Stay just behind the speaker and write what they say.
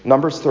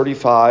Numbers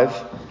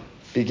 35,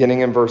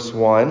 beginning in verse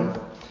 1,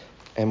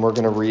 and we're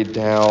going to read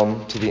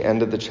down to the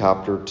end of the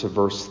chapter to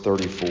verse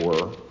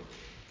 34.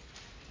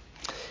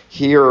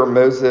 Here,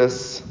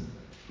 Moses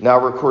now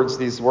records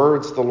these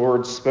words. The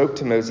Lord spoke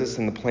to Moses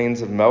in the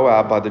plains of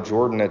Moab by the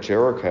Jordan at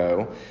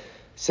Jericho,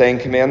 saying,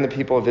 "Command the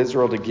people of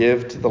Israel to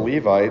give to the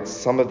Levites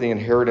some of the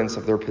inheritance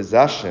of their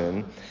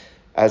possession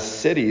as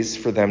cities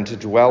for them to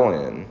dwell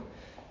in.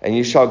 And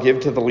you shall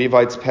give to the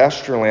Levites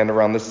pasture land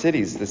around the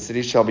cities. The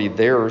cities shall be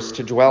theirs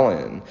to dwell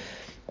in.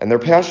 And their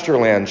pasture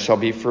land shall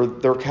be for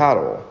their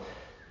cattle,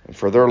 and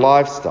for their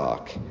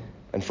livestock,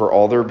 and for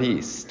all their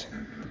beasts.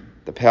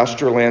 The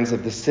pasture lands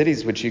of the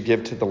cities which you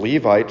give to the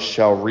Levites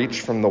shall reach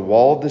from the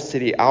wall of the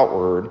city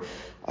outward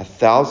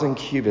 1,000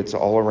 cubits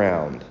all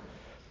around.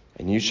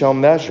 And you shall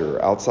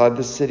measure outside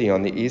the city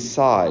on the east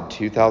side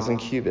 2,000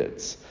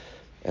 cubits,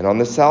 and on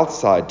the south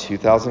side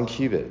 2,000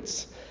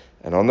 cubits,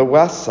 and on the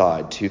west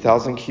side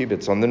 2,000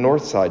 cubits, on the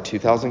north side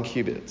 2,000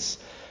 cubits.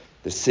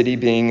 The city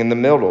being in the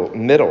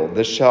middle,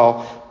 this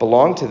shall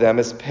belong to them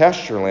as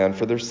pasture land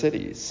for their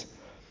cities.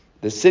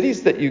 The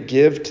cities that you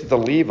give to the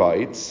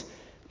Levites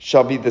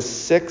shall be the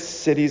 6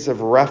 cities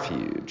of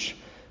refuge,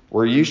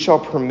 where you shall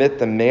permit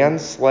the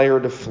manslayer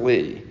to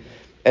flee.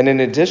 And in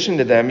addition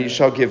to them, you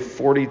shall give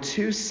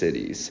 42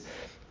 cities.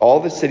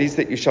 All the cities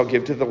that you shall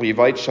give to the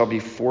Levites shall be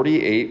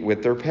 48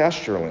 with their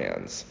pasture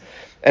lands.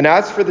 And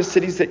as for the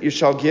cities that you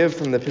shall give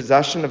from the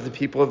possession of the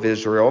people of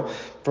Israel,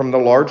 from the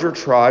larger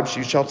tribes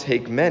you shall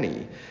take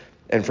many,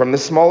 and from the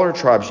smaller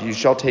tribes you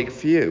shall take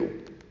few.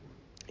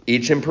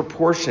 Each in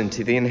proportion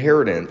to the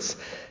inheritance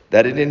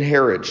that it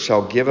inherits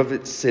shall give of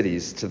its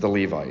cities to the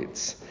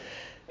Levites."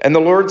 And the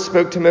Lord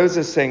spoke to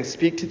Moses, saying,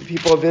 "Speak to the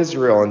people of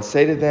Israel, and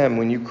say to them,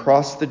 when you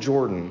cross the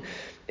Jordan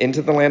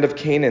into the land of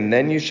Canaan,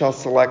 then you shall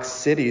select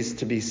cities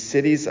to be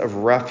cities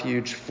of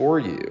refuge for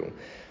you.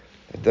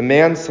 The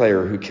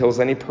manslayer who kills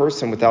any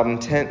person without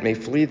intent may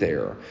flee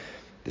there.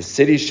 The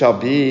city shall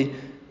be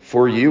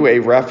for you a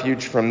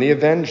refuge from the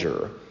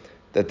avenger,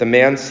 that the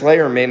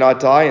manslayer may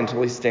not die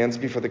until he stands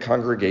before the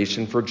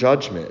congregation for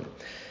judgment.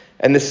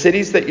 And the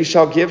cities that you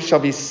shall give shall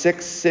be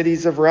 6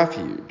 cities of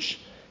refuge.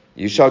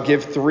 You shall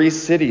give 3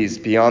 cities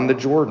beyond the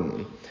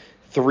Jordan,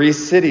 3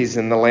 cities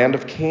in the land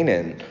of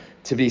Canaan,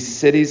 to be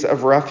cities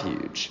of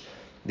refuge.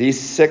 These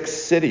 6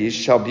 cities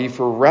shall be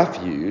for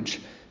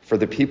refuge for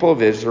the people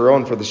of Israel,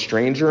 and for the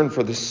stranger, and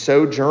for the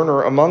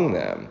sojourner among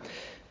them,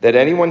 that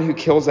anyone who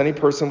kills any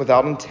person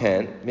without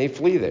intent may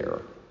flee there.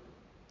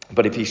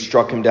 But if he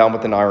struck him down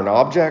with an iron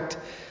object,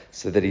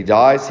 so that he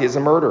dies, he is a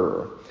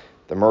murderer.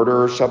 The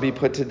murderer shall be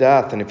put to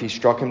death. And if he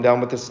struck him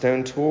down with a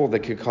stone tool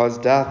that could cause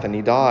death, and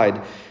he died,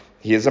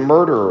 he is a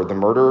murderer. The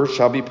murderer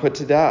shall be put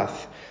to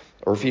death.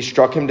 Or if he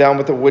struck him down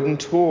with a wooden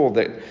tool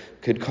that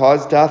could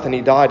cause death, and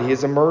he died, he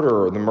is a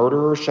murderer. The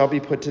murderer shall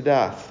be put to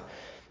death.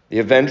 The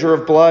avenger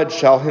of blood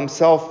shall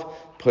himself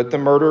put the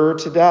murderer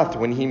to death.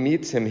 When he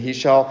meets him, he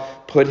shall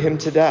put him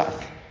to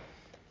death.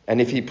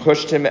 And if he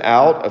pushed him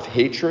out of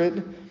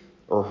hatred,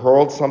 or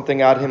hurled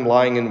something at him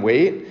lying in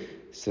wait,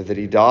 so that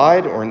he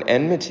died, or in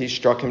enmity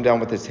struck him down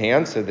with his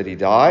hand, so that he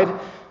died,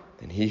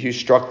 then he who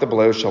struck the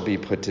blow shall be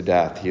put to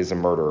death. He is a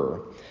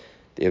murderer.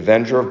 The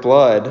avenger of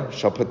blood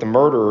shall put the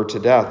murderer to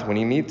death when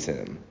he meets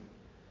him.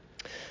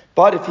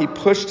 But if he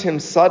pushed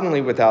him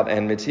suddenly without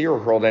enmity, or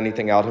hurled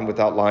anything at him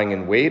without lying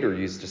in wait, or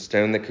used a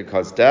stone that could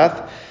cause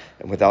death,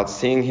 and without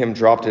seeing him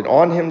dropped it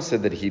on him so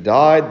that he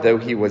died, though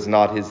he was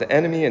not his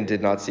enemy and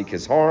did not seek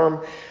his harm,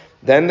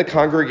 then the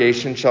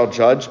congregation shall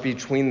judge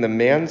between the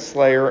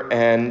manslayer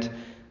and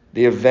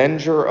the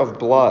avenger of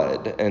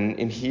blood. And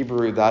in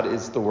Hebrew, that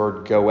is the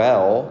word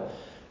goel,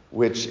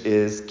 which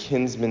is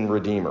kinsman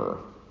redeemer.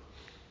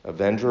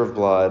 Avenger of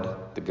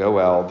blood, the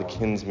goel, the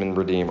kinsman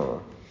redeemer.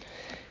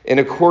 In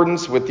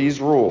accordance with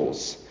these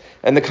rules.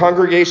 And the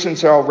congregation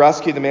shall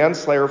rescue the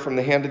manslayer from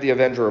the hand of the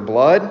avenger of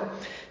blood,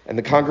 and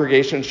the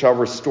congregation shall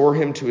restore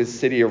him to his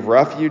city of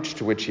refuge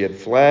to which he had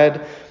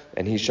fled,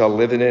 and he shall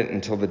live in it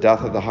until the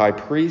death of the high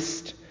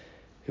priest,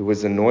 who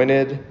was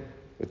anointed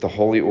with the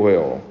holy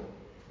oil.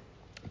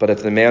 But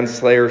if the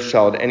manslayer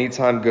shall at any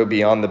time go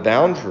beyond the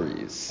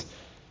boundaries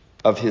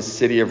of his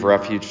city of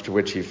refuge to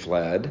which he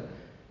fled,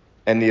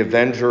 and the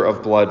avenger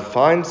of blood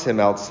finds him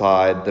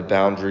outside the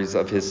boundaries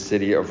of his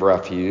city of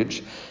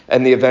refuge,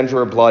 and the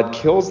avenger of blood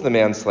kills the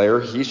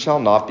manslayer, he shall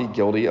not be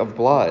guilty of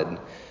blood.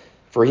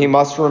 For he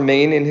must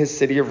remain in his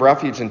city of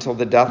refuge until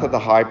the death of the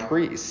high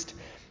priest.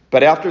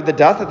 But after the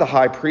death of the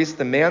high priest,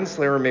 the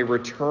manslayer may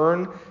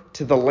return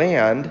to the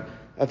land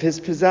of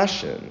his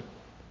possession.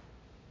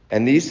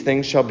 And these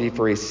things shall be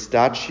for a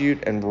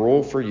statute and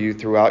rule for you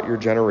throughout your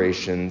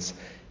generations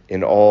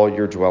in all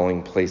your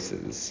dwelling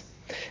places.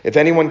 If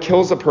anyone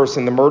kills a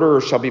person, the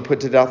murderer shall be put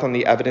to death on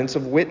the evidence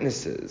of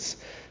witnesses,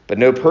 but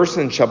no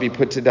person shall be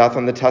put to death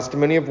on the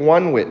testimony of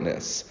one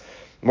witness.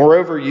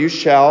 Moreover, you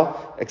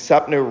shall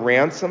accept no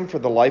ransom for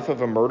the life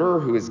of a murderer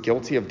who is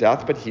guilty of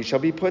death, but he shall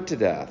be put to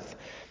death.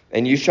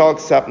 And you shall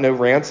accept no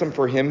ransom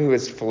for him who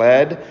has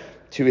fled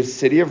to his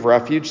city of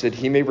refuge, that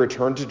he may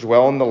return to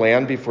dwell in the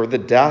land before the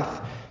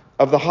death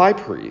of the high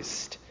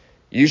priest.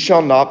 You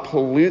shall not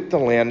pollute the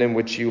land in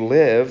which you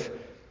live,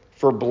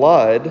 for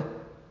blood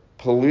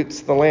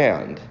pollutes the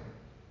land,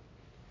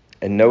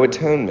 and no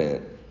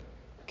atonement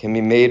can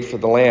be made for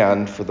the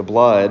land for the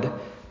blood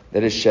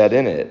that is shed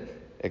in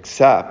it,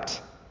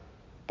 except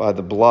by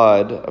the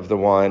blood of the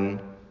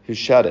one who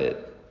shed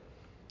it.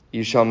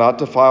 You shall not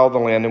defile the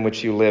land in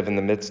which you live, in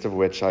the midst of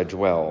which I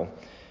dwell.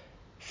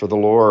 For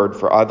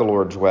I the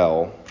Lord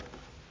dwell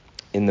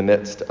in the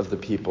midst of the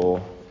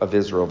people of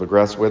Israel. The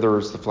grass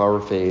withers, the flower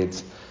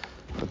fades,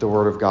 but the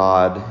word of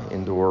God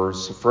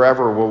endures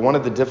forever. Well, one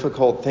of the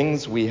difficult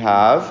things we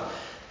have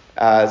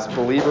as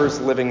believers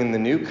living in the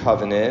new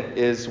covenant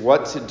is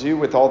what to do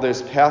with all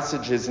those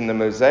passages in the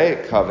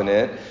Mosaic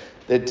covenant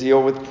that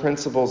deal with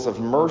principles of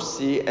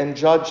mercy and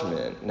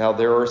judgment. Now,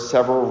 there are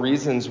several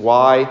reasons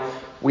why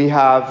we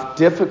have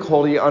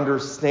difficulty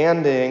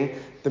understanding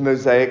the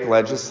Mosaic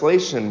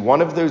legislation.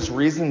 One of those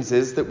reasons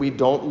is that we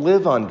don't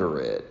live under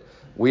it.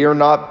 We are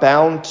not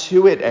bound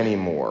to it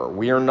anymore.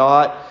 We are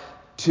not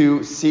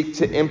to seek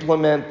to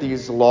implement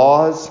these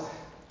laws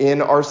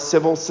in our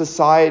civil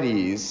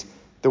societies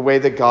the way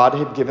that God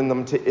had given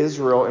them to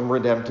Israel in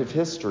redemptive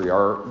history.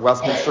 Our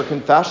Westminster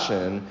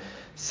Confession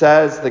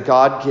says that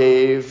God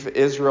gave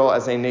Israel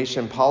as a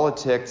nation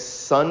politics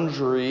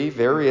sundry,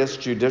 various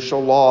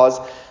judicial laws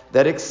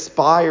that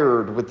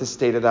expired with the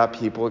state of that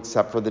people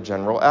except for the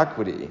general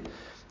equity.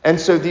 And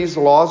so these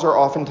laws are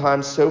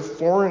oftentimes so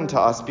foreign to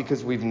us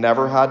because we've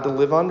never had to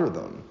live under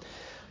them.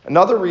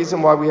 Another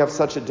reason why we have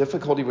such a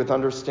difficulty with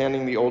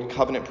understanding the old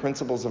covenant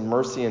principles of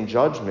mercy and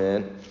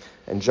judgment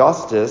and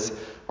justice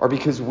are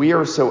because we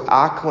are so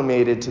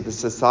acclimated to the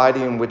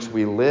society in which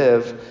we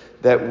live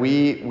that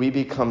we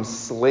become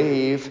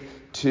slave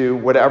to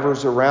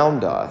whatever's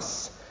around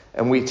us.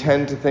 And we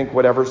tend to think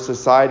whatever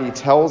society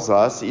tells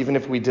us, even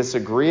if we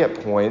disagree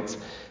at points,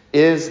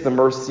 is the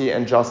mercy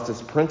and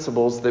justice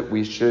principles that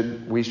we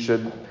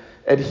should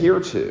adhere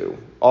to.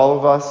 All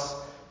of us,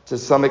 to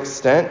some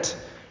extent,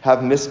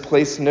 have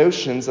misplaced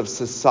notions of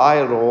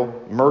societal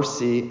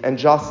mercy and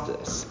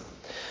justice.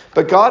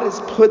 But God has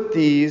put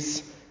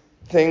these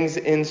things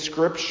in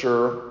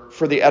Scripture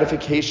for the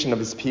edification of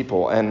his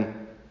people. And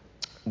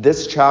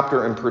this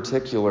chapter in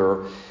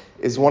particular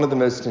is one of the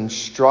most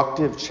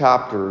instructive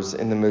chapters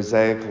in the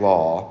Mosaic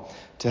Law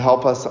to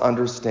help us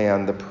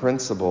understand the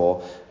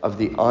principle of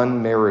the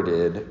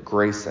unmerited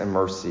grace and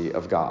mercy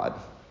of God.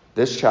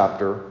 This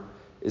chapter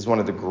is one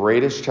of the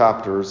greatest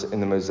chapters in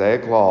the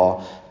Mosaic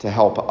Law to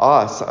help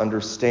us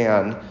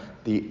understand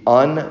the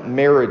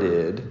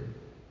unmerited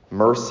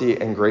mercy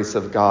and grace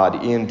of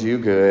God. Ian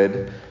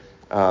Duguid,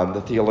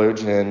 the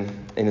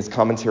theologian, in his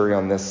commentary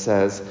on this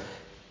says,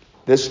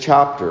 the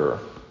central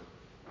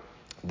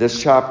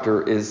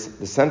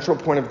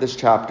point of this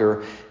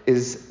chapter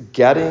is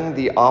getting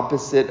the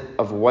opposite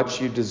of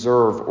what you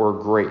deserve or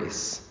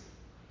grace.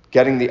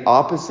 Getting the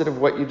opposite of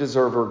what you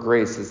deserve or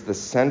grace is the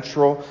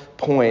central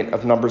point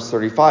of Numbers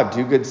 35.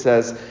 Duguid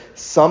says,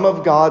 some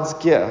of God's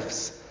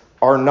gifts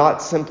are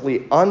not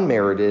simply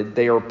unmerited,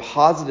 they are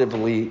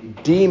positively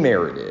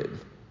demerited.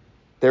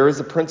 There is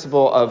a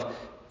principle of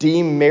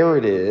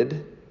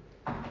demerited,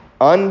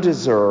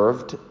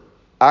 undeserved,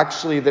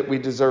 actually that we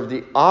deserve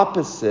the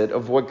opposite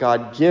of what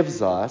God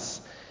gives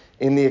us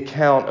in the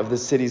account of the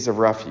cities of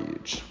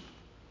refuge.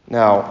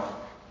 Now,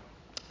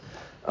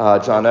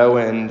 John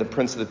Owen, the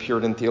Prince of the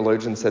Puritan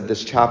theologian, said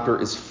this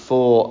chapter is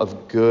full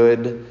of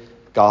good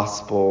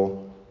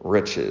gospel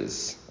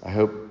riches. I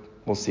hope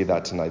we'll see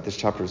that tonight. This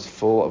chapter is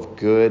full of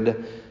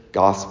good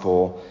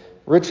gospel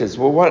riches.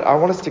 Well, what I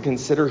want us to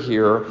consider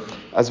here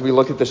as we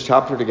look at this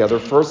chapter together,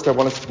 first I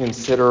want us to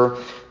consider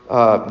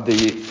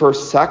the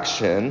first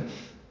section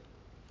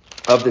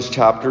of this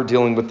chapter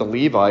dealing with the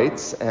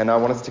Levites, and I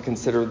want us to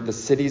consider the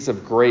cities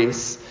of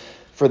grace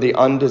for the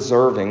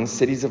undeserving,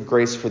 cities of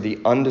grace for the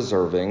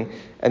undeserving.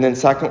 And then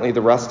secondly,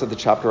 the rest of the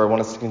chapter, I want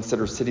us to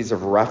consider cities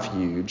of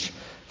refuge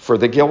for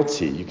the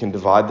guilty. You can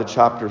divide the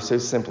chapter so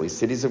simply.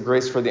 Cities of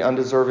grace for the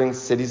undeserving,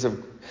 cities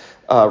of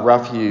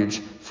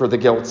refuge for the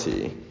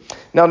guilty.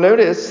 Now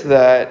notice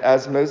that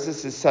as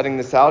Moses is setting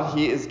this out,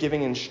 he is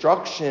giving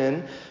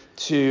instruction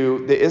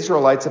to the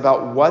Israelites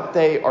about what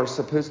they are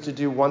supposed to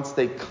do once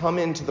they come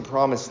into the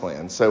promised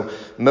land. So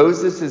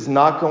Moses is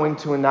not going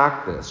to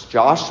enact this.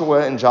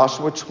 Joshua in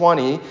Joshua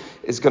 20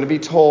 is going to be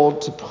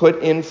told to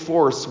put in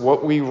force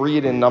what we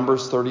read in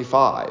Numbers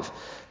 35.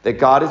 That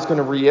God is going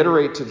to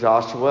reiterate to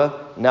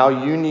Joshua, now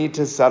you need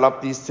to set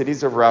up these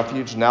cities of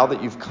refuge now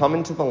that you've come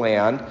into the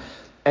land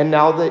and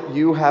now that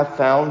you have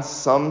found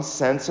some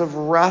sense of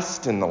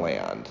rest in the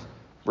land.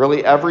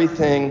 Really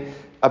everything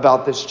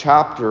about this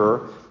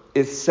chapter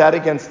is set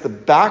against the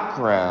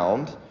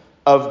background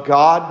of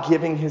God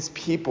giving his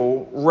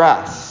people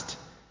rest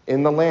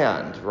in the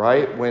land,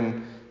 right?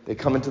 When they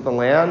come into the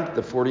land,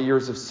 the 40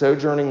 years of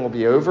sojourning will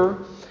be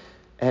over,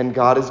 and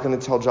God is going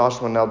to tell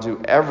Joshua, now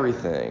do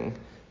everything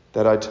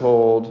that I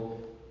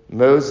told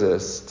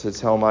Moses to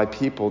tell my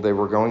people they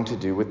were going to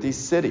do with these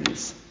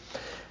cities.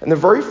 And the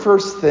very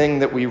first thing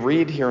that we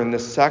read here in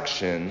this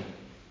section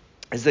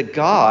is that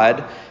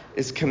God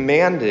is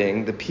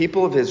commanding the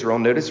people of Israel,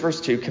 notice verse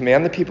 2,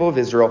 command the people of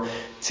Israel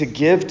to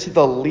give to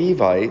the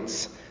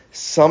Levites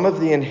some of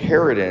the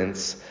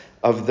inheritance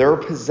of their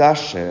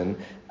possession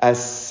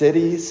as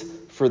cities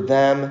for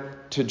them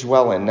to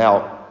dwell in.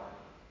 Now,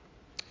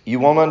 you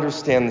won't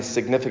understand the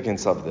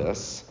significance of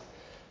this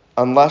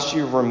unless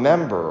you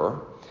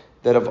remember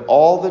that of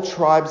all the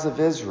tribes of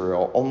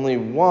Israel, only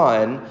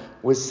one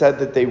was said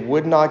that they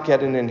would not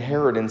get an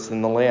inheritance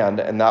in the land,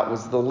 and that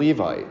was the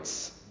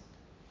Levites.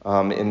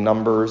 In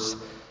Numbers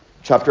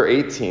chapter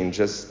 18,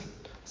 just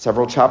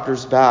several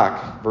chapters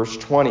back, verse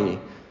 20,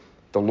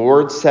 the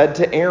Lord said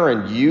to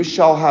Aaron, "You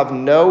shall have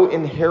no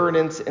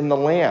inheritance in the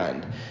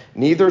land,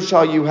 neither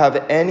shall you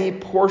have any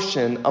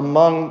portion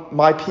among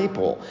my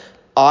people.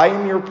 I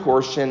am your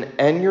portion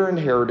and your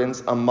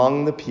inheritance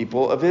among the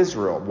people of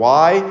Israel."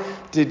 Why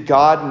did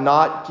God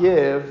not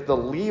give the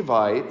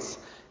Levites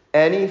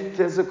any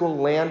physical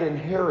land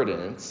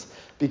inheritance?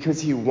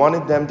 Because he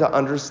wanted them to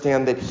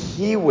understand that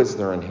he was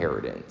their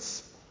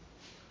inheritance.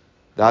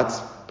 That's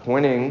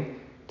pointing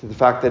to the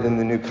fact that in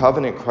the new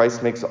covenant,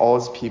 Christ makes all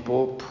his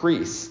people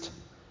priests.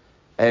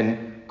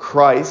 And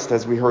Christ,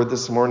 as we heard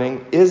this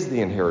morning, is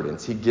the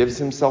inheritance. He gives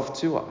himself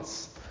to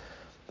us.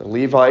 The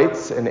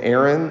Levites and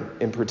Aaron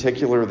in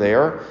particular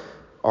there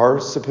are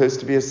supposed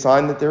to be a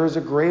sign that there is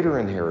a greater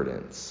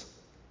inheritance.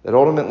 That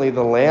ultimately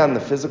the land,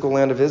 the physical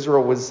land of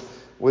Israel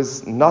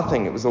was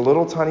nothing. It was a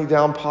little tiny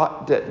down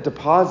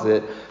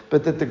deposit,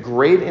 but that the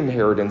great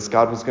inheritance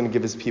God was going to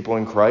give his people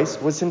in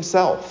Christ was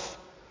himself.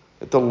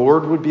 That the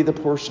Lord would be the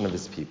portion of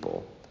his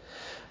people.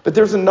 But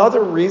there's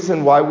another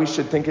reason why we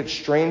should think it's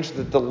strange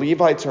that the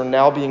Levites are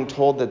now being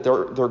told that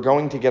they're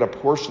going to get a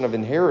portion of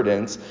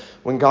inheritance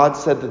when God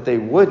said that they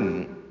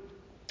wouldn't.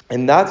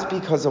 And that's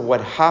because of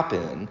what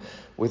happened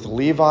with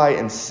Levi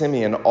and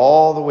Simeon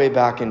all the way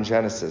back in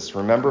Genesis.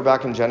 Remember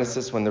back in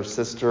Genesis when their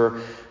sister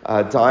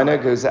Dinah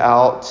goes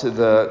out to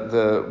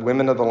the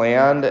women of the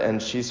land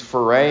and she's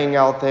foraying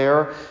out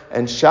there,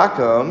 and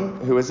Shechem,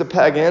 who is a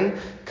pagan,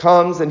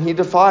 comes and he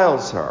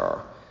defiles her.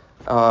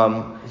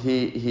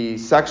 He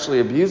sexually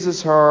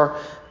abuses her,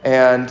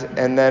 and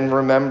then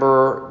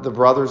remember the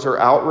brothers are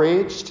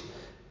outraged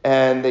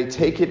and they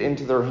take it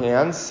into their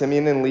hands.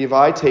 Simeon and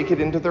Levi take it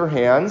into their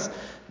hands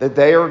that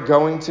they are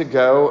going to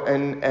go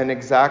and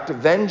exact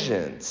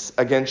vengeance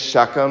against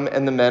Shechem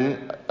and the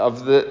men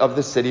of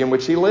the city in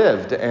which he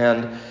lived.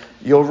 And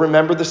you'll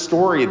remember the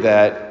story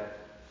that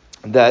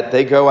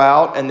they go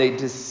out and they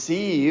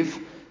deceive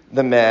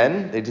the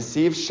men. They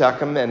deceive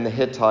Shechem and the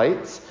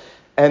Hittites.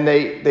 And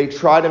they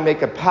try to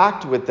make a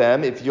pact with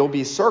them. If you'll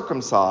be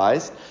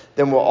circumcised,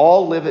 then we'll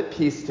all live at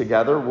peace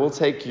together. We'll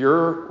take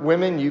your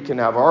women. You can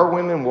have our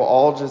women. We'll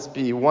all just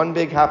be one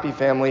big happy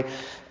family.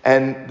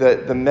 And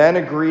the men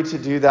agree to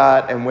do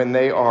that, and when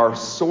they are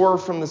sore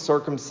from the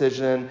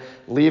circumcision,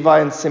 Levi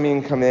and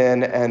Simeon come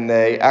in and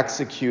they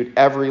execute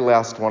every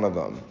last one of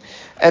them.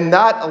 And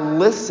that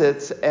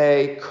elicits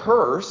a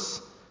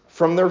curse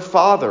from their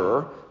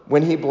father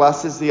when he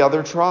blesses the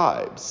other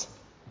tribes.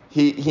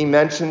 He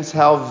mentions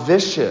how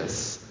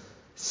vicious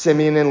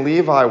Simeon and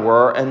Levi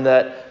were, and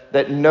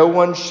that no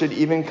one should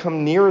even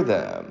come near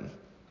them,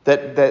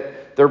 that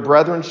their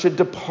brethren should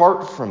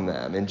depart from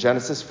them in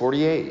Genesis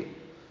 48.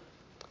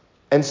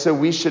 And so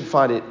we should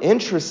find it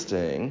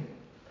interesting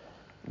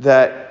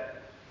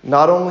that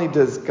not only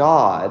does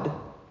God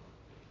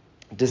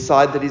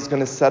decide that he's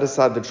going to set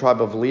aside the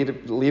tribe of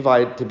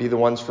Levi to be the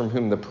ones from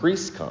whom the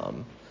priests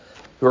come,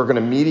 who are going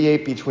to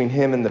mediate between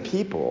him and the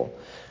people,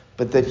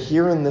 but that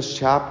here in this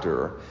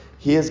chapter,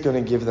 he is going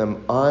to give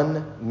them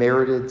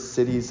unmerited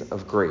cities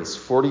of grace,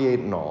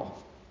 48 in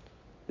all.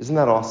 Isn't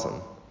that awesome?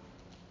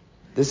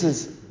 This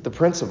is the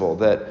principle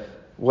that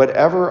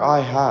whatever I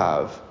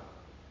have,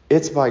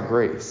 it's by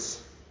grace.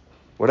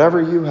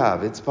 Whatever you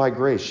have, it's by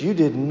grace. You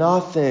did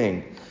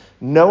nothing.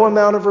 No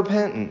amount of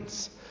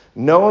repentance.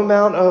 No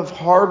amount of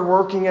hard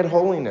working at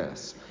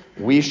holiness.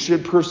 We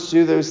should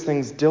pursue those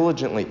things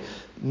diligently.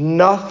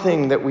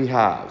 Nothing that we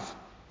have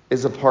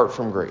is apart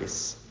from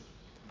grace.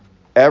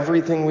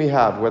 Everything we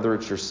have, whether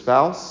it's your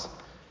spouse,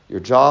 your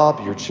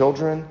job, your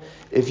children,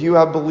 if you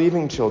have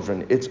believing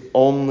children, it's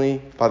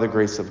only by the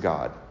grace of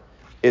God.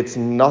 It's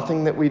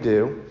nothing that we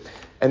do.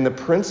 And the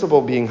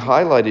principle being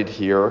highlighted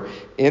here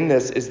in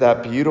this is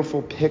that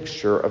beautiful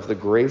picture of the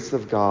grace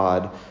of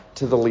God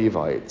to the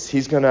Levites.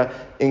 He's going to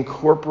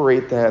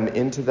incorporate them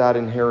into that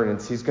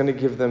inheritance. He's going to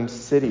give them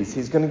cities.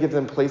 He's going to give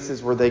them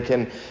places where they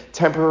can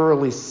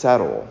temporarily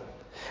settle.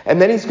 And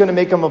then he's going to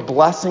make them a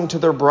blessing to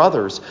their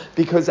brothers,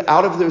 because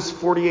out of those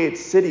 48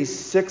 cities,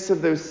 6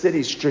 of those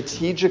cities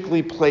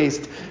strategically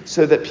placed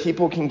so that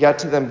people can get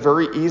to them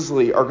very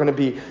easily are going to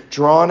be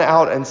drawn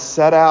out and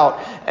set out.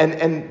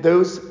 And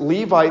those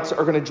Levites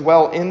are going to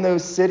dwell in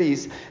those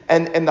cities.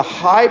 And the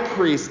high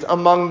priest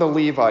among the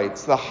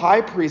Levites, the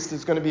high priest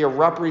is going to be a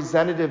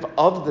representative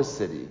of the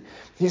city.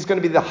 He's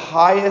going to be the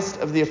highest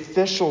of the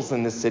officials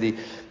in the city.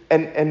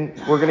 And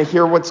we're going to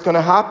hear what's going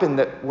to happen,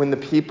 that when the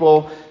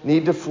people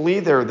need to flee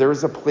there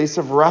is a place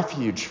of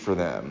refuge for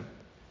them.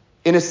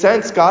 In a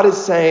sense, God is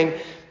saying,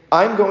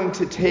 I'm going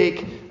to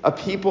take a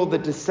people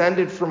that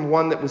descended from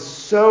one that was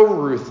so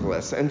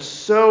ruthless and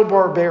so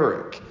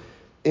barbaric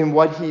in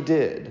what he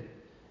did,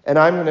 and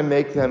I'm going to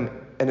make them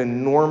an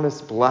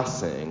enormous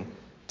blessing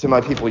to my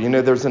people.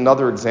 There's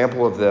another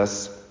example of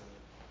this.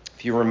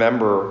 If you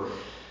remember,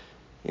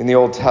 in the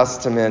Old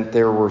Testament,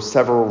 there were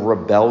several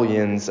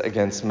rebellions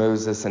against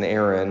Moses and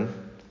Aaron,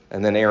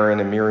 and then Aaron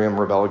and Miriam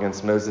rebel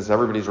against Moses.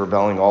 Everybody's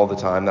rebelling all the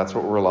time. That's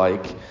what we're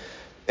like.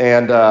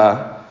 And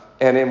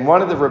in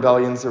one of the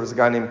rebellions, there was a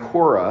guy named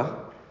Korah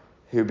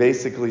who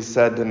basically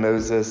said to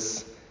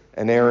Moses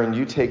and Aaron,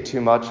 you take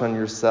too much on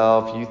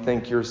yourself. You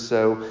think you're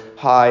so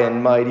high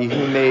and mighty.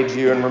 Who made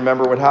you? And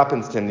remember what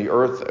happens to him. The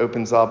earth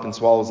opens up and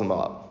swallows him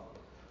up.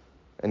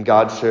 And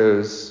God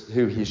shows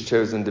who he's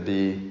chosen to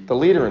be the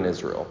leader in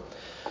Israel.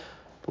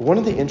 But one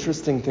of the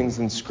interesting things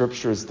in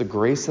Scripture is the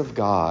grace of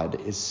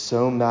God is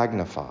so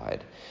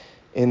magnified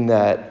in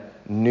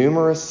that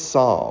numerous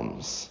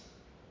psalms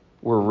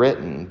were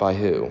written by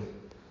who?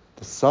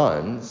 The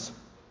sons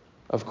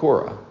of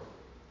Korah.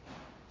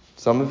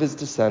 Some of his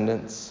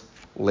descendants,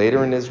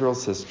 later in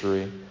Israel's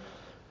history,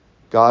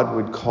 God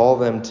would call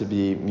them to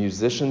be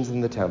musicians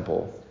in the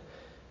temple,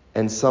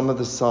 and some of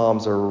the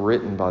psalms are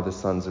written by the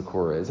sons of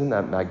Korah. Isn't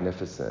that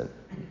magnificent?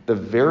 The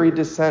very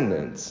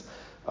descendants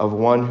of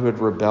one who had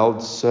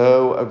rebelled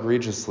so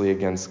egregiously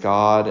against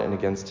God and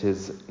against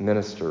his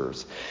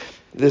ministers.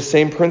 The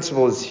same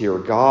principle is here.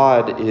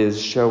 God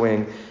is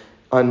showing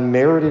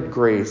unmerited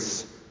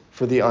grace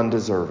for the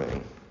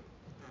undeserving.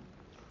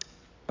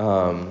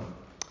 Now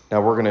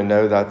we're going to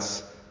know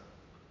that's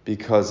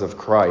because of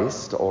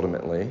Christ,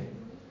 ultimately.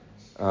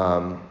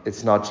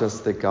 It's not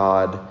just that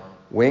God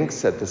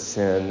winks at the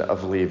sin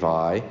of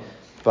Levi,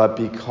 but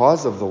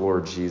because of the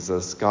Lord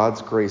Jesus,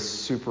 God's grace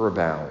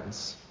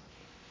superabounds.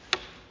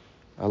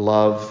 I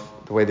love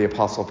the way the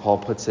Apostle Paul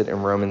puts it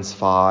in Romans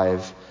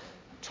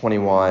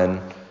 5:21,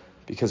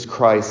 because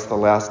Christ, the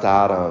last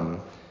Adam,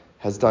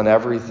 has done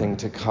everything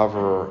to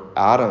cover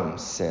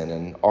Adam's sin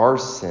and our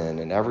sin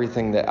and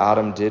everything that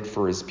Adam did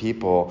for his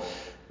people,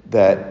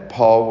 that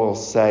Paul will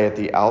say at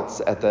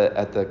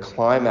the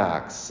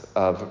climax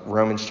of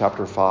Romans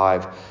chapter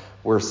 5,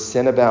 where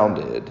sin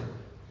abounded,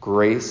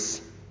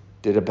 grace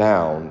did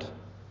abound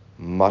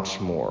much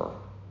more.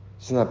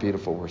 Isn't that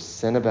beautiful? Where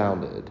sin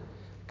abounded,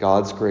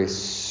 God's grace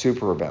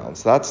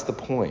superabounds. That's the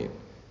point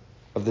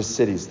of the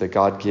cities that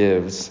God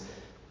gives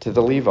to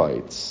the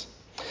Levites.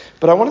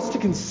 But I want us to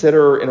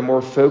consider in a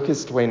more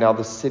focused way now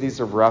the cities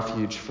of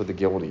refuge for the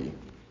guilty.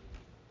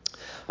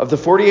 Of the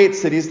 48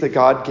 cities that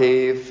God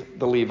gave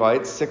the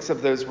Levites, 6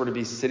 of those were to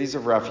be cities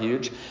of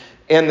refuge.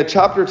 And the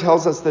chapter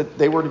tells us that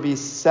they were to be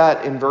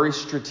set in very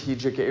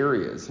strategic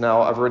areas.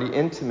 Now, I've already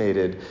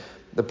intimated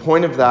the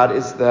point of that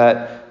is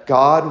that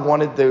God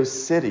wanted those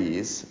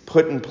cities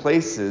put in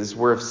places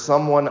where if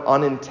someone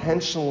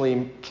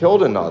unintentionally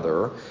killed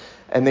another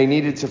and they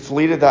needed to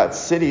flee to that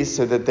city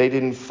so that they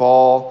didn't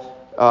fall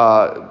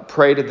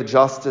prey to the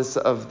justice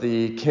of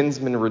the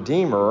kinsman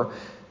redeemer,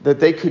 that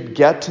they could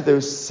get to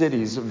those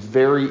cities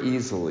very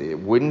easily. It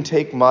wouldn't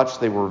take much.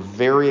 They were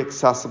very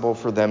accessible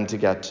for them to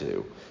get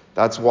to.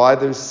 That's why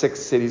those 6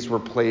 cities were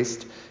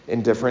placed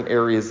in different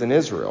areas in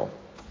Israel.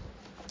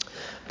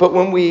 But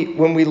when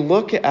we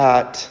look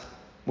at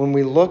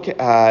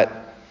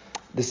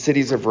the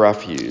cities of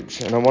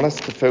refuge, and I want us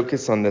to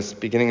focus on this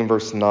beginning in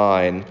verse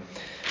 9,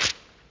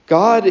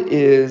 God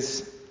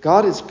is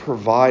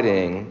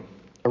providing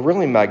a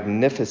really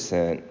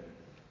magnificent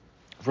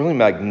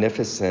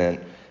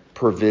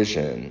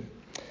provision.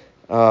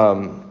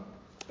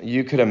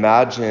 You could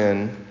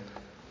imagine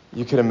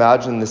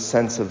the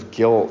sense of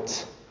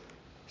guilt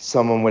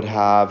someone would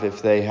have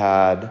if they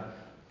had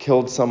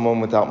killed someone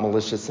without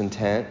malicious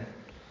intent,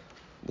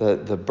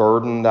 the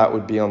burden that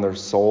would be on their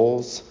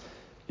souls.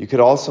 You could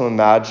also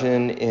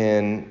imagine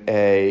in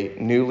a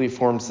newly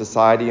formed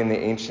society in the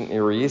ancient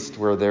Near East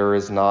where there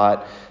is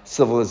not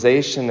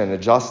civilization and a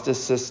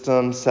justice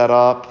system set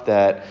up,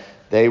 that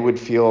they would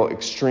feel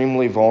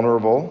extremely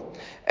vulnerable.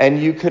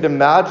 And you could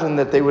imagine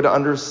that they would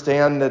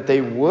understand that they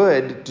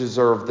would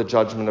deserve the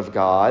judgment of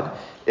God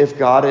if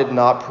God had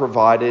not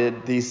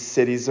provided these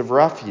cities of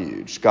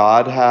refuge.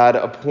 God had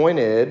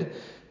appointed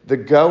the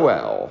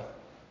Goel,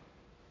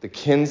 the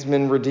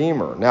kinsman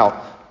redeemer.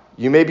 Now,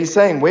 you may be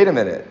saying, wait a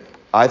minute,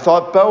 I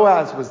thought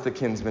Boaz was the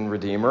kinsman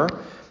redeemer.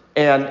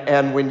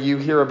 And when you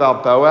hear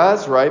about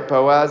Boaz, right,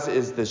 Boaz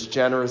is this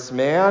generous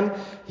man.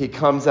 He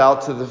comes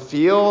out to the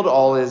field,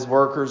 all his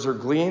workers are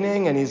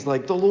gleaning, and he's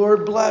like, the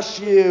Lord bless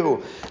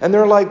you. And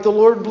they're like, the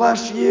Lord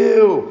bless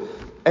you.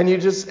 And you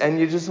just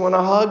want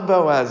to hug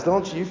Boaz,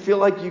 don't you? You feel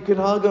like you could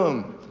hug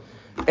him.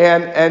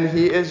 And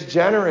he is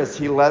generous.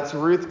 He lets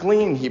Ruth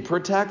glean. He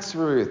protects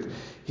Ruth.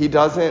 He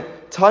doesn't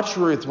touch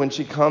Ruth when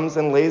she comes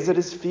and lays at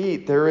his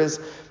feet. There is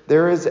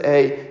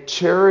a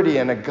charity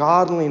and a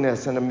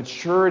godliness and a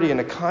maturity and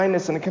a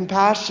kindness and a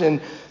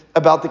compassion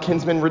about the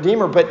kinsman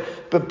redeemer.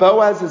 But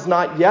Boaz is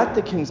not yet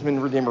the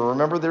kinsman redeemer.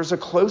 Remember, there's a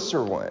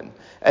closer one.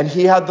 And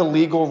he had the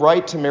legal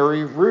right to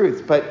marry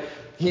Ruth, but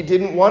he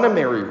didn't want to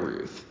marry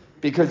Ruth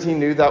because he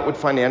knew that would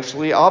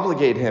financially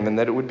obligate him and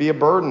that it would be a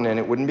burden and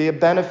it wouldn't be a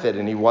benefit,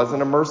 and he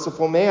wasn't a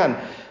merciful man.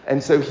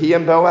 And so he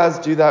and Boaz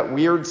do that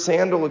weird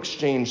sandal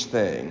exchange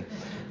thing.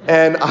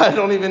 And I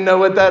don't even know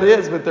what that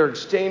is, but they're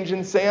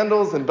exchanging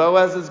sandals, and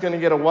Boaz is going to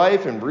get a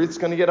wife and Ruth's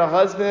going to get a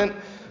husband.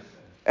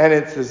 And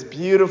it's this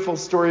beautiful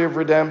story of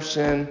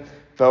redemption.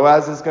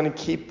 Boaz is going to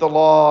keep the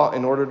law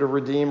in order to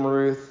redeem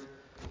Ruth.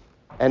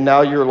 And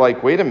now you're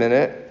like, wait a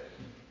minute.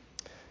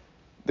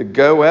 The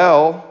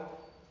Goel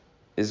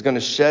is going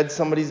to shed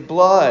somebody's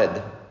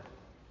blood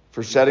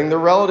for shedding their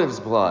relative's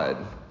blood.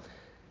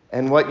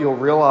 And what you'll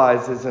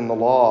realize is in the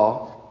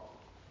law,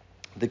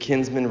 the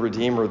kinsman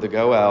redeemer, the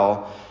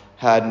Goel,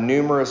 had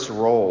numerous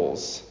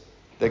roles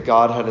that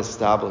God had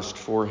established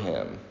for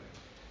him.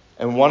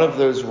 And one of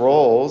those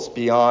roles,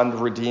 beyond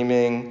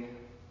redeeming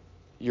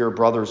your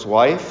brother's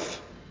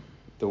wife,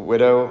 the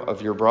widow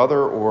of your brother,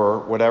 or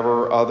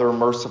whatever other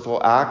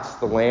merciful acts,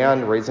 the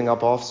land, raising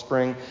up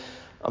offspring,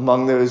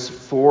 among those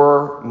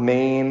 4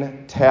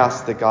 main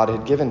tasks that God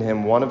had given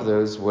him, one of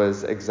those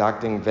was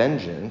exacting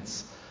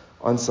vengeance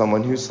on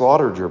someone who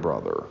slaughtered your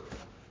brother.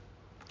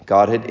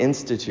 God had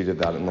instituted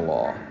that in the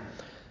law.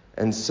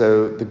 And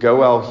so the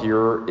Goel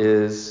here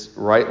is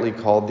rightly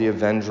called the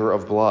avenger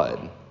of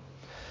blood.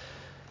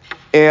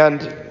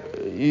 And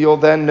you'll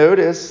then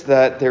notice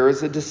that there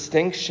is a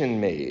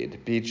distinction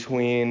made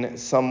between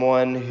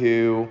someone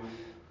who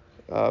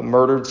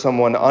murdered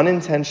someone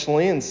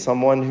unintentionally and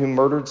someone who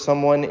murdered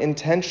someone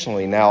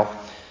intentionally. Now,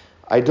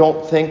 I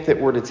don't think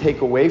that we're to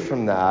take away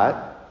from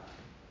that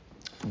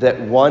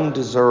one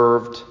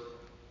deserved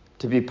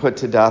to be put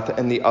to death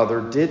and the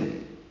other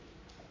didn't.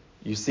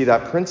 You see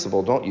that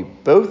principle, don't you?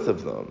 Both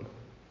of them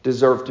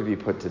deserve to be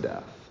put to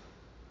death.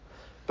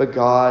 But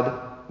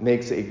God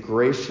makes a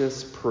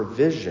gracious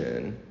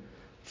provision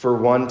for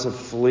one to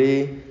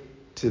flee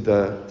to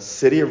the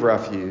city of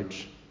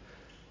refuge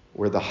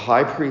where the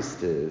high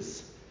priest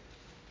is,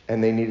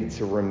 and they needed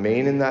to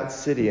remain in that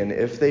city, and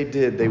if they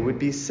did, they would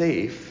be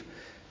safe.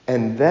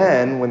 And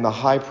then when the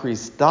high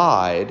priest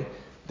died,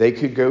 they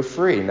could go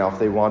free. Now, if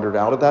they wandered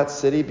out of that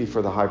city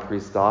before the high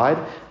priest died,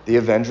 the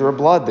avenger of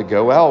blood, the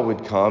Goel,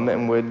 would come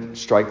and would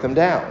strike them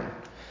down.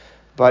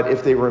 But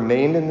if they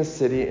remained in the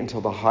city until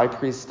the high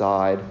priest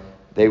died,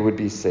 they would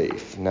be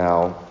safe.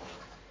 Now,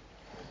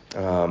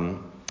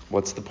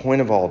 what's the point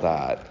of all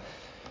that?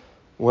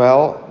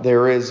 Well,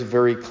 there is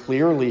very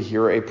clearly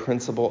here a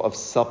principle of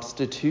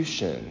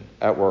substitution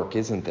at work,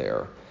 isn't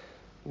there?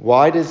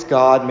 Why does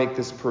God make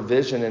this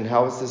provision, and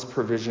how is this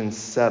provision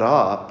set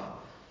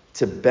up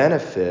to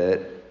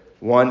benefit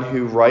one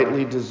who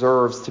rightly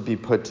deserves to be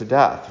put to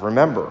death?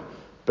 Remember,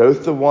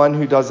 both the one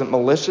who does it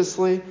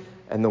maliciously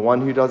and the one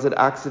who does it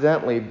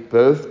accidentally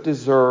both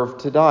deserve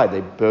to die.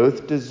 They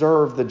both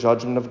deserve the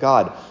judgment of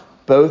God.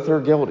 Both are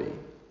guilty.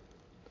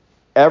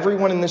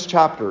 Everyone in this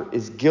chapter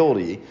is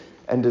guilty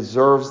and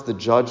deserves the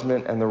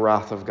judgment and the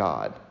wrath of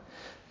God.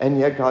 And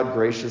yet God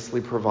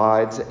graciously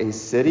provides a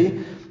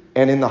city,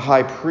 and in the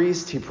high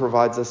priest he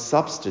provides a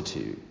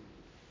substitute.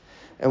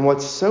 And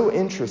what's so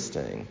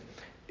interesting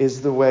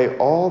is the way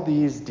all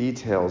these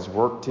details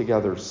work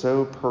together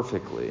so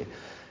perfectly,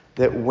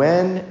 that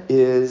when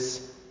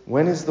is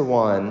the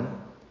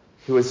one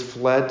who has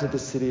fled to the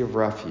city of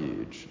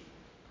refuge,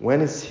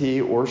 when is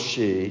he or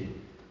she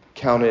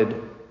counted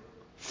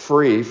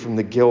free from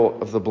the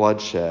guilt of the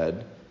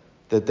bloodshed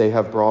that they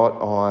have brought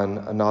on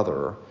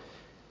another?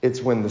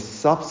 It's when the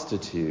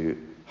substitute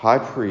high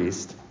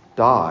priest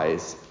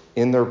dies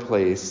in their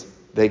place,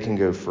 they can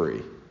go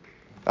free.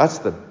 That's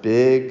the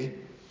big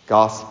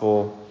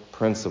gospel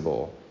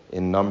principle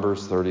in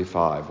Numbers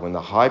 35. When the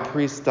high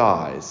priest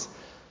dies,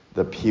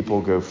 the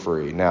people go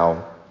free.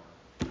 Now,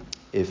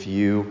 if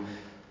you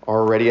are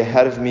already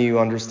ahead of me, you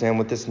understand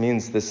what this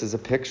means. This is a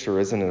picture,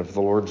 isn't it, of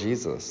the Lord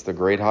Jesus, the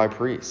great high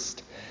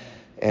priest.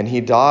 And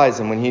he dies,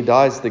 and when he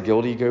dies, the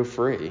guilty go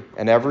free.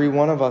 And every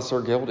one of us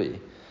are guilty.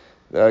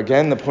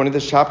 Again, the point of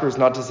this chapter is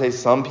not to say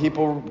some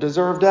people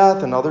deserve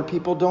death and other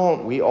people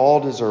don't. We all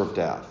deserve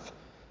death.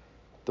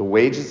 The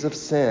wages of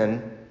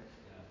sin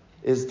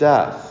is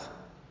death.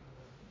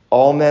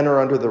 All men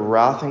are under the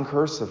wrath and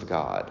curse of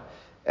God.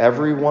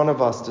 Every one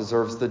of us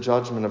deserves the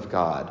judgment of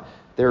God.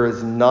 There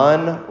is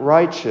none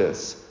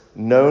righteous,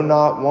 no,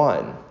 not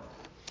one.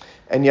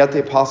 And yet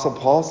the Apostle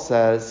Paul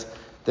says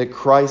that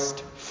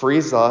Christ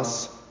frees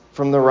us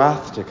from the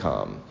wrath to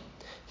come.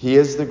 He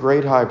is the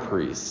great high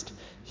priest.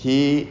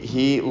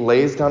 He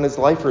lays down his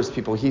life for his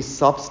people. He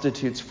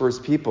substitutes for his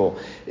people.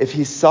 If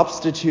he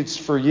substitutes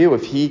for you,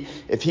 if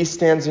he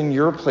stands in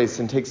your place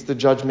and takes the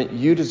judgment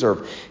you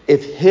deserve,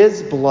 if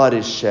his blood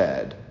is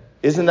shed,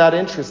 isn't that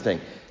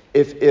interesting?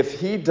 If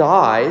he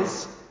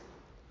dies,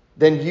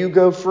 then you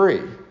go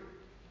free.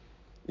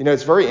 You know,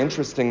 it's very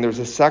interesting. There's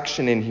a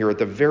section in here at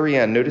the very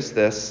end. Notice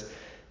this.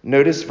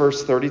 Notice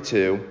verse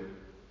 33.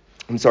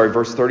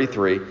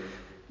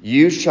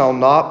 You shall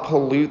not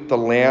pollute the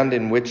land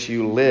in which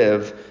you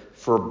live,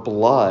 for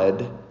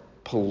blood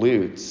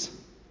pollutes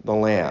the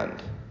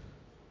land.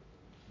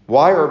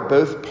 Why are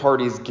both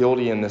parties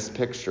guilty in this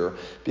picture?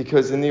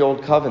 Because in the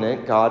Old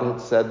Covenant, God had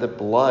said that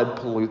blood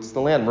pollutes the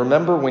land.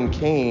 Remember when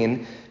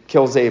Cain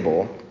kills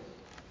Abel,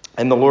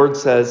 and the Lord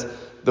says,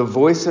 the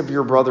voice of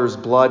your brother's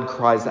blood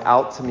cries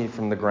out to me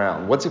from the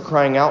ground. What's it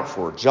crying out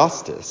for?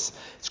 Justice.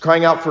 It's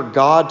crying out for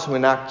God to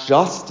enact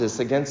justice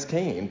against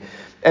Cain.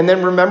 And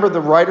then remember,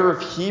 the writer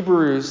of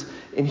Hebrews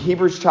in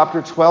Hebrews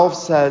chapter 12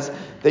 says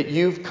that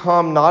you've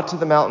come not to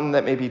the mountain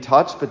that may be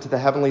touched, but to the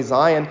heavenly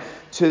Zion,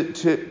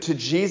 to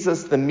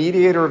Jesus, the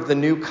mediator of the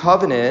new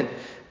covenant,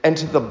 and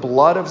to the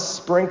blood of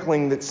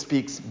sprinkling that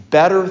speaks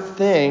better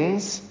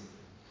things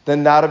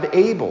than that of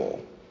Abel.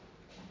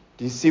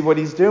 Do you see what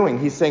he's doing?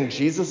 He's saying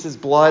Jesus'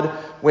 blood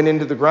went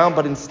into the ground,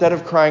 but instead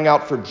of crying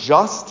out for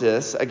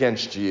justice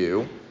against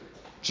you,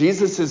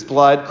 Jesus'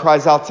 blood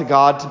cries out to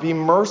God to be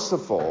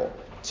merciful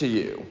to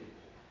you.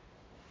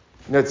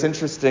 You know, it's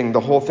interesting,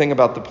 the whole thing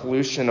about the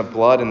pollution of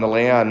blood in the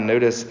land.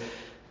 Notice,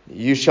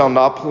 you shall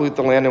not pollute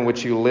the land in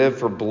which you live,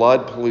 for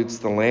blood pollutes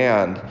the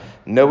land.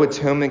 No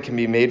atonement can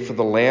be made for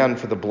the land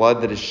for the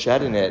blood that is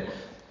shed in it.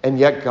 And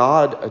yet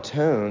God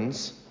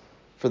atones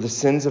for the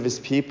sins of his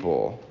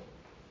people.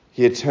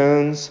 He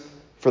atones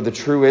for the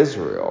true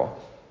Israel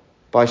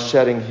by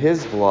shedding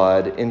his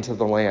blood into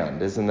the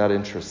land. Isn't that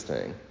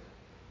interesting?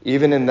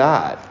 Even in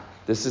that,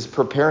 this is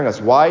preparing us.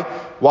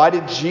 Why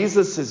did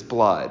Jesus'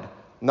 blood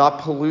not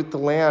pollute the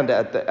land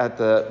at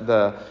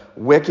the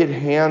wicked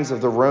hands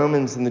of the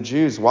Romans and the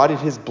Jews? Why did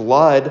his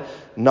blood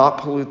not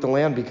pollute the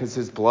land? Because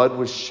his blood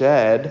was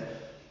shed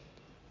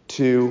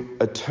to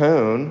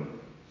atone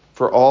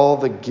for all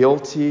the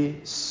guilty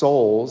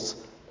souls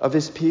of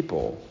his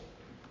people.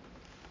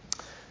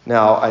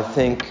 Now, I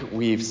think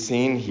we've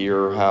seen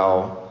here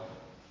how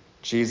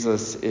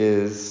Jesus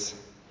is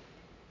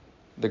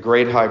the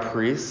great high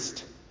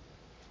priest,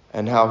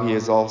 and how he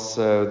is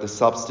also the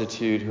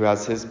substitute who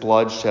has his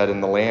blood shed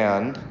in the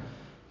land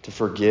to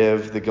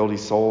forgive the guilty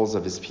souls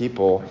of his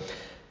people.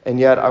 And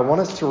yet, I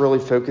want us to really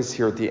focus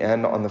here at the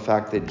end on the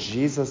fact that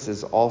Jesus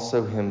is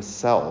also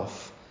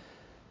himself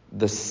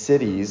the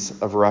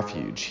cities of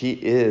refuge. He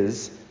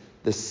is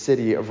the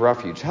city of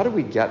refuge. How do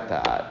we get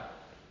that?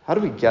 How do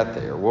we get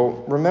there?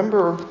 Well,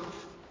 remember,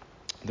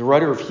 the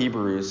writer of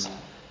Hebrews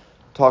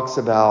talks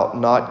about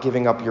not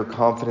giving up your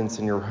confidence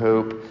and your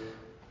hope.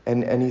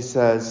 And he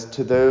says,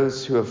 to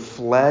those who have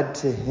fled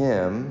to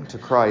him, to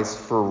Christ,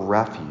 for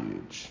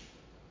refuge.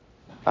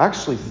 I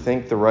actually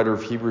think the writer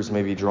of Hebrews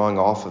may be drawing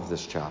off of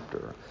this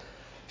chapter.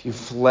 If you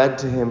fled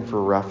to him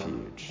for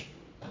refuge.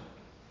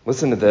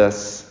 Listen to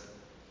this.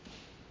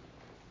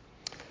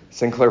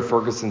 Sinclair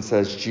Ferguson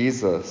says,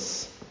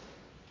 Jesus,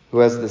 who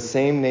has the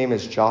same name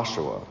as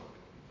Joshua.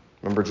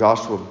 Remember,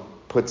 Joshua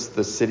puts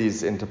the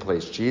cities into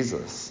place.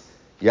 Jesus,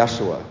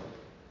 Yeshua,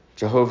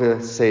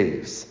 Jehovah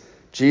saves.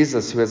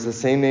 Jesus, who has the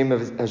same name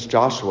as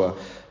Joshua,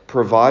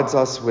 provides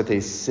us with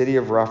a city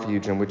of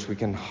refuge in which we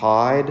can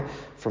hide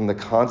from the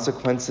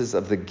consequences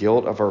of the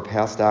guilt of our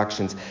past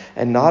actions.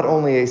 And not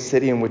only a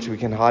city in which we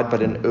can hide,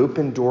 but an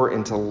open door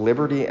into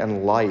liberty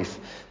and life,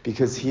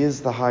 because he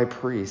is the high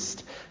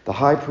priest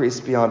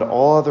beyond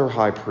all other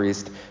high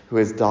priest who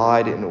has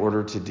died in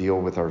order to deal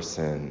with our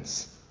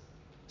sins.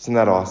 Isn't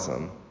that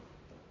awesome?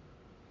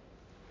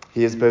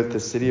 He is both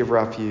the city of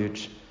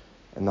refuge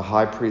and the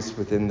high priest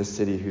within the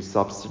city who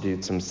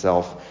substitutes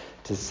himself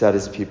to set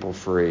his people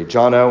free.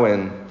 John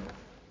Owen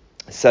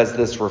says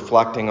this,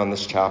 reflecting on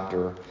this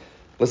chapter.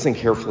 Listen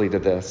carefully to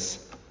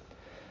this.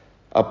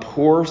 A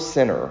poor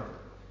sinner,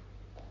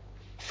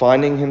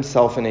 finding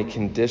himself in a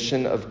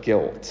condition of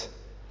guilt,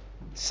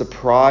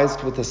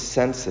 surprised with a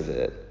sense of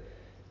it,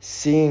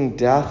 seeing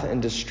death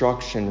and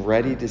destruction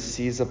ready to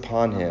seize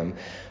upon him,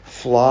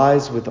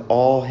 flies with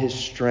all his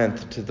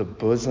strength to the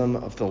bosom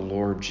of the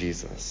Lord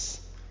Jesus.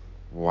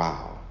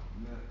 Wow.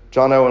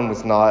 John Owen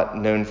was not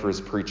known for his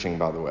preaching,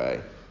 by the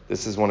way.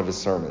 This is one of his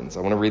sermons.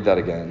 I want to read that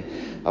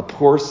again. A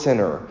poor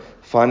sinner,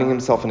 finding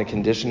himself in a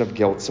condition of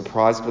guilt,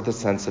 surprised with a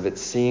sense of it,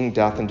 seeing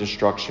death and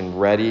destruction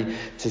ready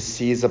to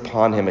seize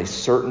upon him, a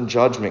certain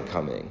judgment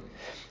coming.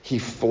 He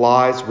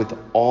flies with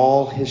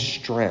all his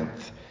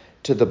strength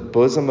to the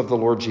bosom of the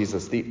Lord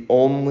Jesus, the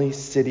only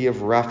city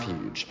of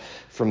refuge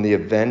from the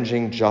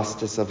avenging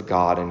justice of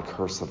God and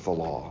curse of the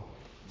law.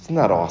 Isn't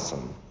that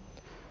awesome?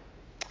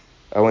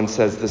 Owen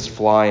says this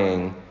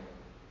flying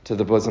to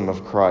the bosom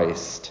of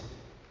Christ,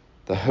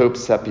 the hope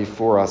set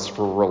before us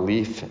for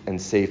relief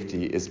and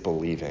safety is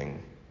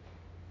believing.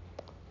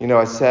 You know,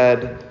 I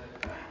said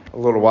a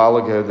little while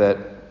ago that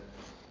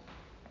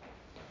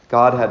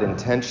God had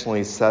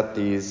intentionally set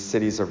these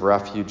cities of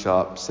refuge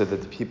up so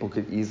that the people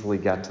could easily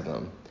get to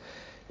them.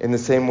 In the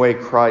same way,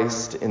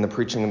 Christ, in the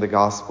preaching of the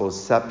gospel,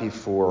 is set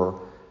before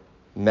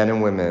men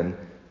and women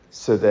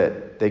so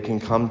that they can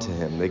come to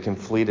him, they can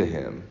flee to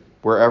him.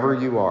 Wherever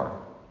you are,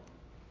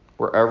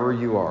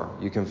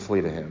 you can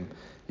flee to him.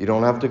 You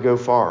don't have to go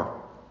far.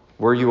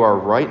 Where you are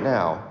right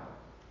now,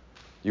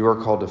 you are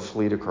called to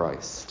flee to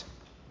Christ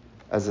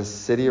as a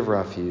city of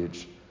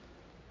refuge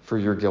for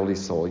your guilty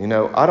soul. You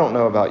know, I don't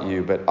know about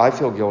you, but I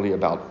feel guilty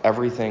about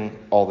everything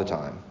all the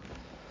time.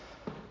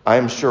 I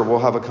am sure we'll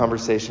have a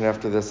conversation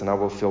after this and I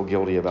will feel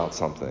guilty about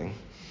something.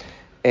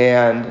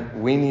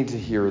 And we need to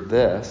hear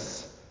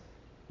this,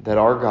 that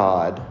our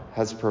God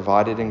has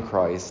provided in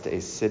Christ a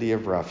city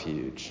of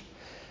refuge.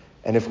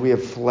 And if we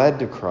have fled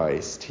to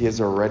Christ, he has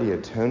already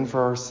atoned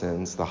for our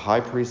sins. The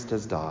high priest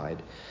has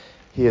died.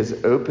 He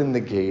has opened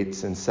the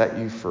gates and set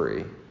you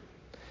free.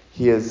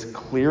 He has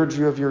cleared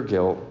you of your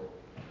guilt.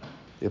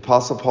 The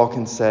Apostle Paul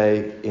can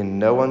say in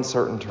no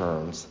uncertain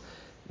terms,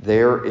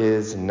 there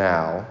is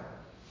now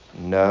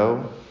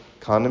no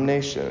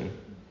condemnation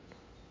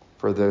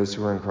for those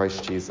who are in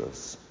Christ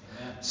Jesus.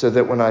 Amen. So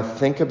that when I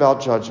think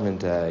about Judgment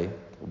Day,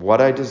 what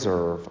I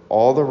deserve,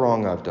 all the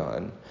wrong I've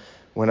done,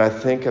 when I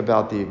think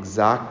about the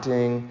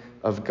exacting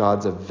of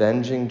God's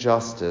avenging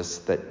justice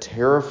that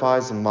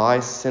terrifies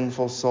my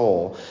sinful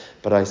soul,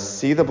 but I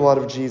see the blood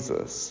of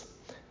Jesus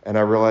and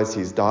I realize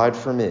he's died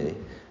for me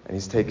and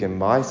he's taken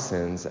my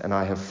sins and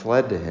I have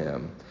fled to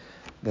him,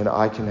 then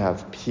I can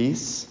have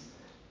peace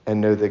and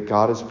know that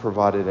God has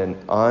provided an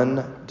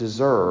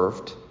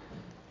undeserved,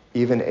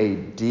 even a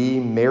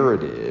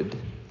demerited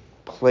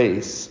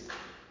place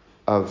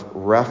of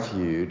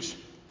refuge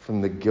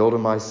from the guilt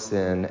of my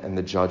sin and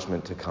the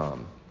judgment to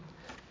come.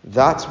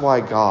 That's why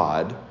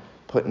God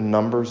put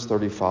Numbers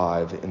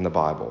 35 in the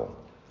Bible.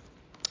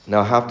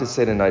 Now I have to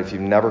say tonight, if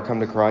you've never come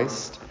to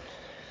Christ,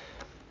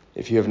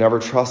 if you have never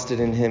trusted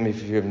in him,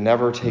 if you have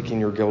never taken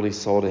your guilty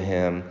soul to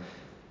him,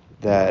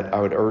 that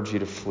I would urge you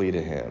to flee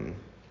to him.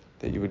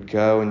 That you would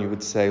go and you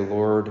would say,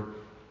 Lord,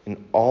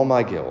 in all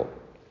my guilt,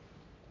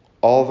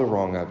 all the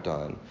wrong I've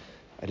done,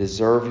 I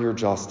deserve your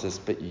justice,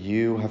 but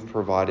you have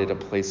provided a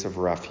place of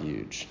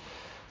refuge.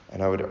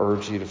 And I would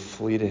urge you to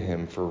flee to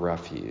him for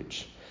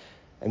refuge.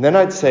 And then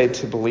I'd say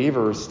to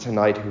believers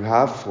tonight who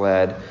have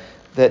fled,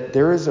 that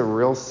there is a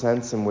real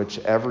sense in which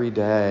every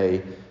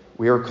day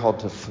we are called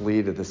to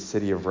flee to the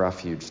city of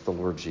refuge, the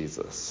Lord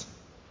Jesus.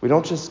 We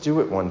don't just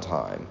do it one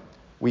time.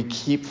 We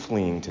keep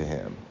fleeing to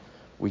him.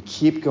 We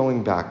keep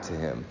going back to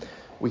him.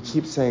 We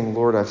keep saying,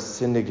 Lord, I've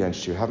sinned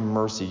against you. Have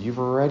mercy. You've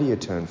already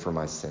atoned for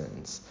my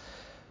sins.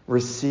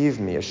 Receive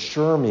me.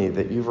 Assure me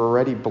that you've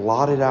already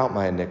blotted out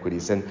my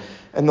iniquities. And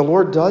the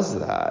Lord does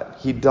that.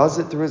 He does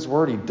it through his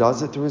word. He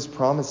does it through his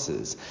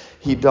promises.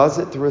 He does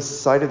it through his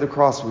sight of the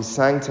cross. We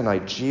sang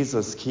tonight,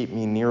 Jesus, keep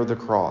me near the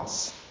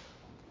cross.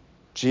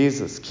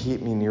 Jesus,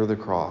 keep me near the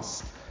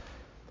cross.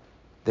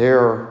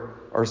 There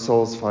our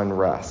souls find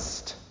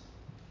rest.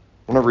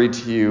 I want to read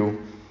to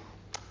you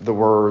the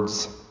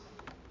words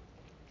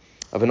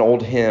of an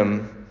old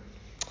hymn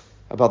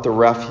about the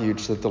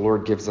refuge that the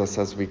Lord gives us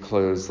as we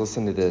close.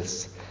 Listen to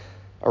this.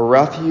 A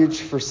refuge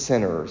for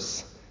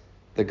sinners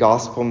the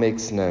gospel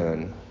makes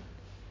known.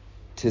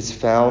 'Tis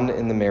found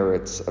in the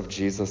merits of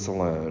Jesus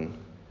alone.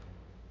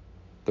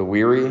 The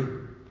weary,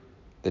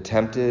 the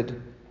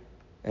tempted,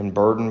 and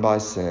burdened by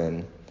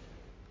sin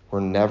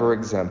were never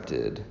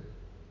exempted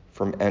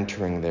from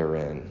entering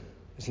therein.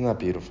 Isn't that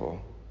beautiful?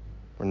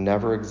 We're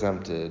never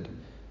exempted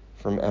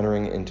from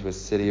entering into a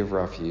city of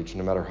refuge,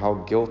 no matter how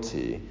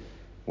guilty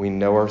we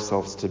know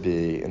ourselves to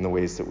be in the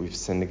ways that we've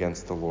sinned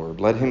against the Lord.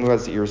 Let him who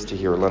has ears to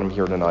hear, let him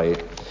hear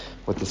tonight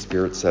what the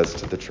Spirit says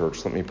to the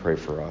church. Let me pray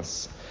for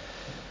us.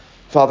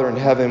 Father in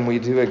heaven, we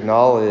do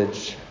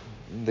acknowledge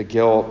the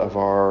guilt of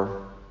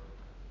our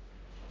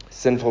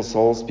sinful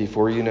souls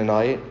before you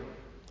tonight,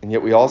 and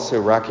yet we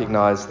also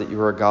recognize that you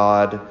are a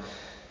God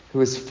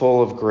who is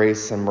full of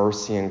grace and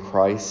mercy in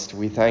Christ.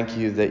 We thank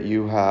you that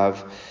you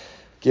have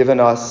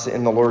given us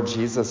in the Lord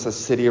Jesus a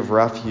city of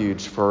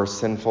refuge for our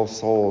sinful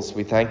souls.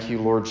 We thank you,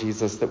 Lord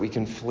Jesus, that we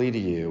can flee to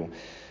you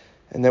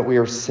and that we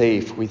are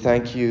safe. We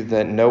thank you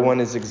that no one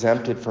is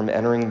exempted from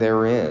entering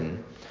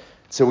therein.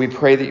 So we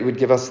pray that you would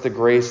give us the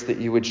grace, that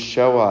you would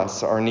show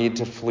us our need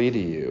to flee to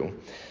you,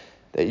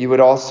 that you would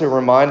also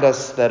remind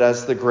us that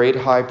as the great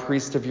high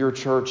priest of your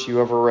church, you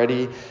have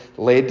already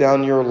laid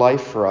down your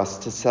life for us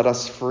to set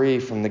us free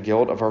from the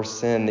guilt of our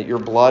sin, that your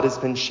blood has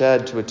been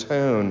shed to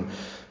atone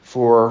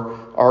for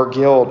our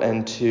guilt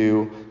and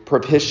to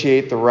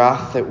propitiate the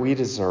wrath that we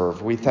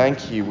deserve. We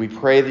thank you. We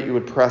pray that you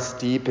would press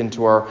deep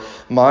into our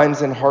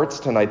minds and hearts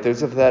tonight,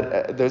 those of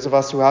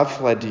us who have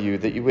fled to you,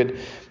 that you would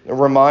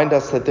remind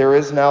us that there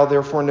is now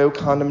therefore no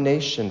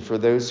condemnation for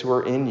those who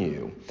are in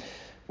you.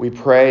 We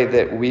pray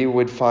that we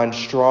would find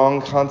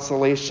strong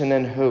consolation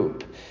and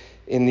hope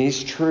in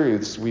these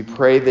truths. We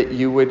pray that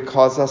you would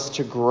cause us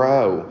to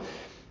grow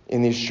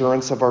in the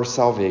assurance of our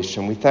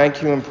salvation. We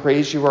thank you and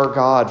praise you, our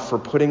God, for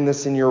putting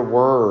this in your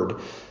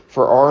word,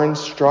 for our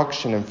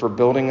instruction and for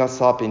building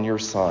us up in your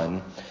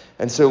Son.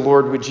 And so,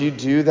 Lord, would you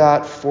do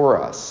that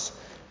for us?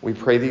 We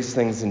pray these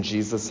things in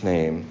Jesus'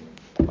 name.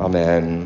 Amen.